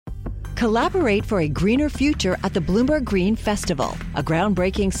Collaborate for a greener future at the Bloomberg Green Festival, a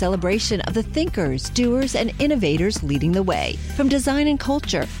groundbreaking celebration of the thinkers, doers, and innovators leading the way. From design and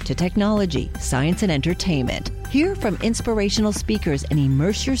culture to technology, science, and entertainment. Hear from inspirational speakers and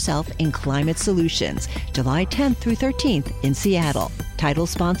immerse yourself in climate solutions. July 10th through 13th in Seattle. Title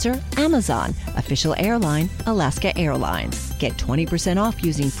sponsor, Amazon. Official airline, Alaska Airlines. Get 20% off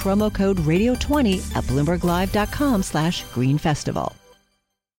using promo code radio20 at BloombergLive.com/Green Festival.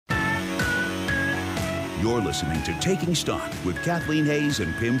 You're listening to Taking Stock with Kathleen Hays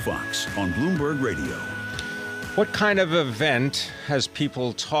and Pimm Fox on Bloomberg Radio. What kind of event has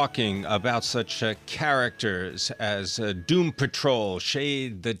people talking about such characters as Doom Patrol,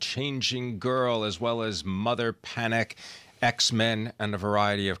 Shade the Changing Girl, as well as Mother Panic, X-Men, and a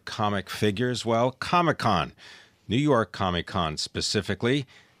variety of comic figures? Well, Comic-Con, New York Comic-Con specifically.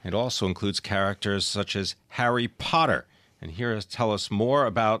 It also includes characters such as Harry Potter. And here to tell us more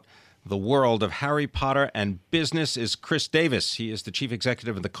about the world of Harry Potter and business is Chris Davis. He is the chief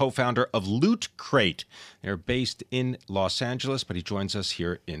executive and the co-founder of Loot Crate. They're based in Los Angeles, but he joins us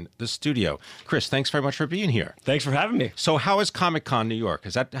here in the studio. Chris, thanks very much for being here. Thanks for having me. So how is Comic-Con New York?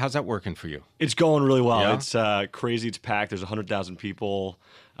 How's that working for you? It's going really well. Yeah? It's crazy. It's packed. There's 100,000 people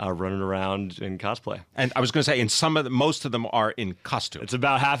running around in cosplay. And I was going to say, most of them are in costume. It's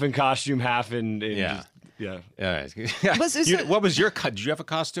about half in costume, half in yeah. Yeah. What was your cut? Did you have a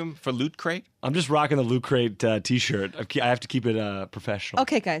costume for Loot Crate? I'm just rocking the Loot Crate T-shirt. I have to keep it professional.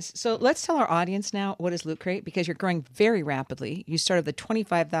 Okay, guys. So let's tell our audience now what is Loot Crate, because you're growing very rapidly. You started the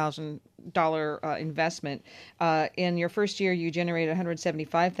 $25,000 investment. In your first year, you generated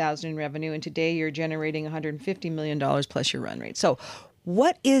 $175,000 in revenue, and today you're generating $150 million plus your run rate. So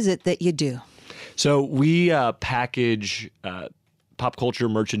what is it that you do? So we package pop culture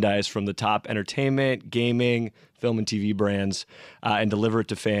merchandise from the top entertainment, gaming, film, and TV brands and deliver it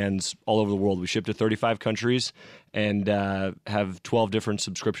to fans all over the world. We ship to 35 countries and have 12 different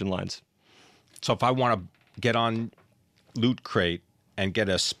subscription lines. So if I want to get on Loot Crate and get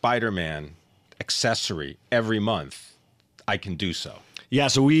a Spider-Man accessory every month, I can do so. Yeah,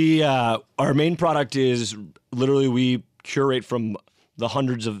 so we our main product is literally we curate from the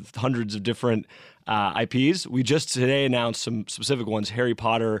hundreds of different IPs. We just today announced some specific ones, Harry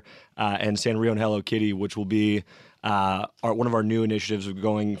Potter and Sanrio and Hello Kitty, which will be one of our new initiatives. We're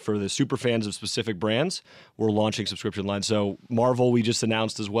going for the super fans of specific brands. We're launching subscription lines. So Marvel, we just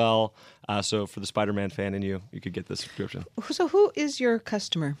announced as well. So for the Spider-Man fan in you could get the subscription. So who is your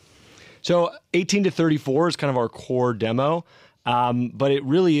customer? So 18 to 34 is kind of our core demo. But it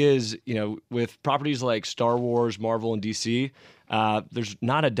really is, with properties like Star Wars, Marvel, and DC, there's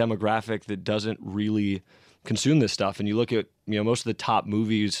not a demographic that doesn't really consume this stuff. And you look at, most of the top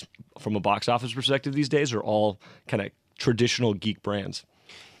movies from a box office perspective these days are all kind of traditional geek brands.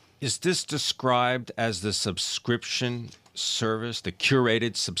 Is this described as the subscription service, the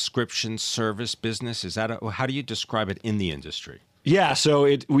curated subscription service business? How do you describe it in the industry? Yeah,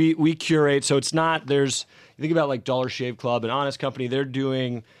 so we curate. So it's not, you think about like Dollar Shave Club and Honest Company, they're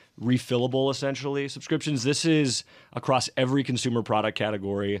doing refillable, essentially, subscriptions. This is across every consumer product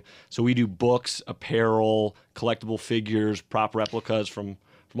category. So we do books, apparel, collectible figures, prop replicas from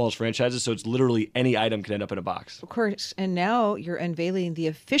all those franchises. So it's literally any item can end up in a box. Of course. And now you're unveiling the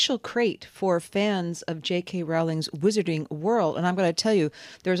official crate for fans of J.K. Rowling's Wizarding World. And I'm going to tell you,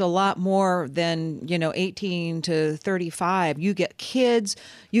 there's a lot more than, 18 to 35. You get kids,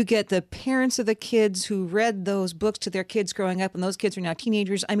 you get the parents of the kids who read those books to their kids growing up, and those kids are now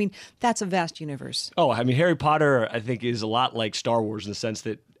teenagers. I mean, that's a vast universe. Oh, Harry Potter, I think, is a lot like Star Wars in the sense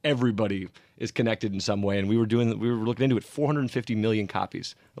that everybody is connected in some way, and we were looking into it. 450 million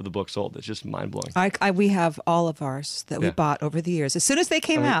copies of the book sold. It's just mind blowing. We have all of ours that we bought over the years as soon as they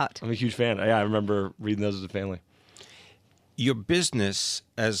came out. I'm a huge fan. I remember reading those as a family. Your business,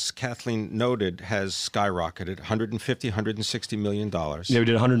 as Kathleen noted, has skyrocketed. $160 million. Yeah, we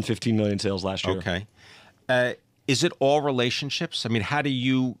did 115 million sales last year. Okay. Is it all relationships? I mean, how do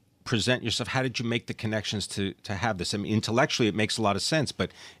you present yourself? How did you make the connections to have this? I mean, intellectually, it makes a lot of sense, but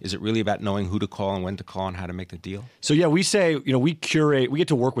is it really about knowing who to call and when to call and how to make the deal? So yeah, we say, we curate, we get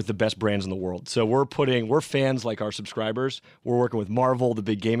to work with the best brands in the world. So we're fans like our subscribers. We're working with Marvel, the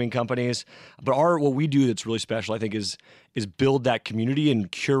big gaming companies. But what we do that's really special, I think, is build that community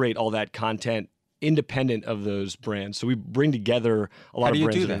and curate all that content independent of those brands. So we bring together a lot of brands.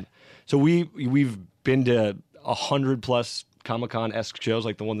 How do you do that? So we've been to 100+ Comic-Con-esque shows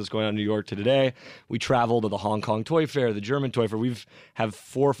like the one that's going on in New York today. We travel to the Hong Kong Toy Fair, the German Toy Fair. We have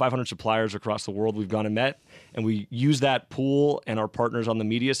 400 or 500 suppliers across the world we've gone and met, and we use that pool and our partners on the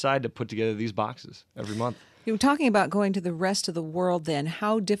media side to put together these boxes every month. You were talking about going to the rest of the world then.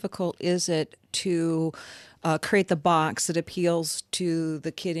 How difficult is it to create the box that appeals to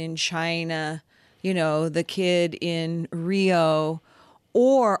the kid in China, the kid in Rio?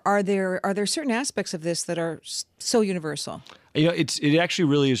 Or are there certain aspects of this that are so universal? It actually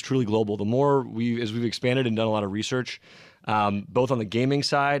really is truly global. The more as we've expanded and done a lot of research, both on the gaming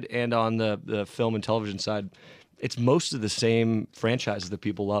side and on the film and television side, it's most of the same franchises that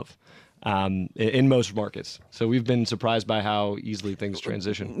people love in most markets. So we've been surprised by how easily things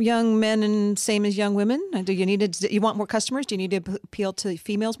transition. Young men and same as young women? Do you want more customers? Do you need to appeal to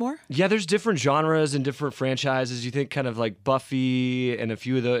females more? Yeah, there's different genres and different franchises. You think kind of like Buffy and a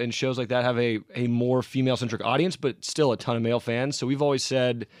few of and shows like that have a more female-centric audience, but still a ton of male fans. So we've always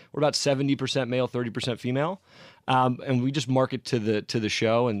said we're about 70% male, 30% female. And we just market to the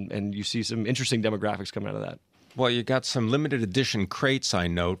show, and you see some interesting demographics coming out of that. Well, you got some limited edition crates, I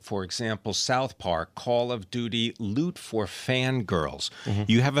note. For example, South Park, Call of Duty, Loot for Fangirls. Mm-hmm.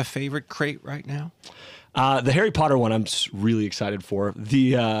 You have a favorite crate right now? The Harry Potter one I'm really excited for.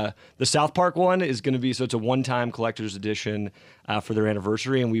 The South Park one is going to be, so it's a one-time collector's edition for their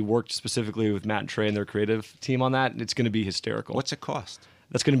anniversary, and we worked specifically with Matt and Trey and their creative team on that, and it's going to be hysterical. What's it cost?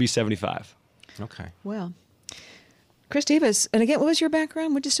 That's going to be $75. Okay. Well, Chris Davis, and again, what was your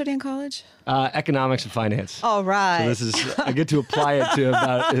background? What did you study in college? Economics and finance. All right. So I get to apply it to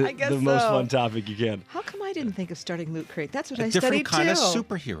about the most fun topic you can. How come I didn't think of starting Loot Crate? That's what I Different studied kind too. of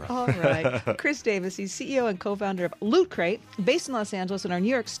superhero. All right. Chris Davis, he's CEO and co-founder of Loot Crate, based in Los Angeles in our New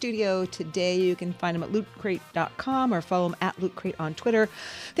York studio today. You can find him at lootcrate.com or follow him at Loot Crate on Twitter.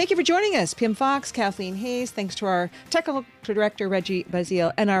 Thank you for joining us, Pim Fox, Kathleen Hayes. Thanks to our technical director, Reggie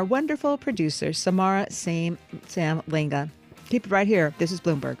Bazile, and our wonderful producer, Samara Sam Lenga. Keep it right here. This is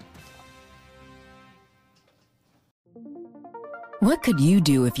Bloomberg. What could you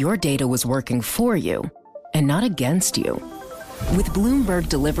do if your data was working for you and not against you? With Bloomberg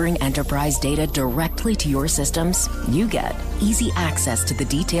delivering enterprise data directly to your systems, you get easy access to the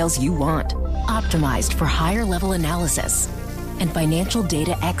details you want, optimized for higher level analysis, and financial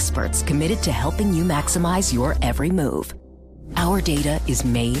data experts committed to helping you maximize your every move. Our data is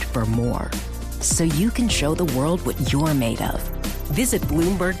made for more, so you can show the world what you're made of. Visit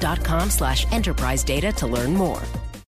Bloomberg.com/enterprise data to learn more.